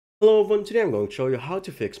Hello everyone, today I'm going to show you how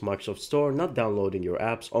to fix Microsoft Store not downloading your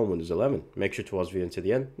apps on Windows 11. Make sure to watch the video until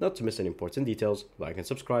the end, not to miss any important details, like and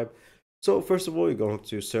subscribe. So first of all, you're going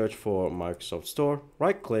to search for Microsoft Store,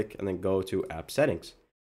 right click and then go to App Settings.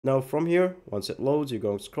 Now from here, once it loads, you're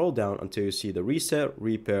going to scroll down until you see the Reset,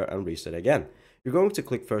 Repair and Reset again. You're going to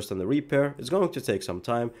click first on the Repair. It's going to take some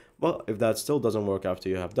time, but if that still doesn't work after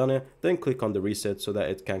you have done it, then click on the Reset so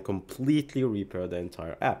that it can completely repair the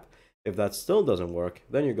entire app. If that still doesn't work,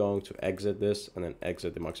 then you're going to exit this and then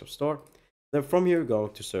exit the Microsoft Store. Then from here, you're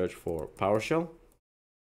going to search for PowerShell.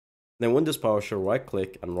 Then Windows PowerShell, right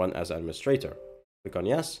click and run as administrator. Click on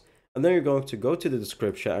yes. And then you're going to go to the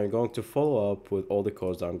description and you're going to follow up with all the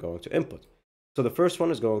codes that I'm going to input. So the first one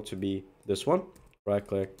is going to be this one. Right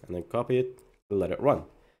click and then copy it and let it run.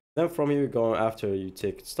 Then from here, you're going, after you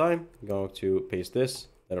take its time, you're going to paste this,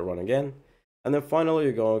 let it run again. And then finally,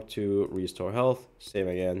 you're going to restore health, save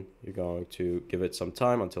again. You're going to give it some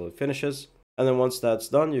time until it finishes. And then once that's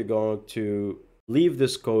done, you're going to leave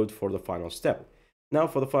this code for the final step. Now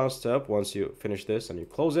for the final step, once you finish this and you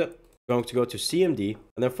close it, you're going to go to CMD.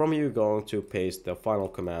 And then from here, you're going to paste the final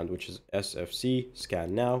command, which is SFC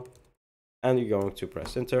scan now. And you're going to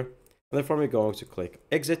press enter. And then from here, you're going to click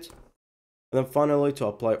exit. And then finally, to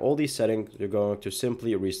apply all these settings, you're going to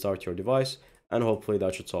simply restart your device. And hopefully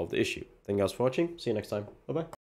that should solve the issue. Thank you guys for watching. See you next time. Bye-bye.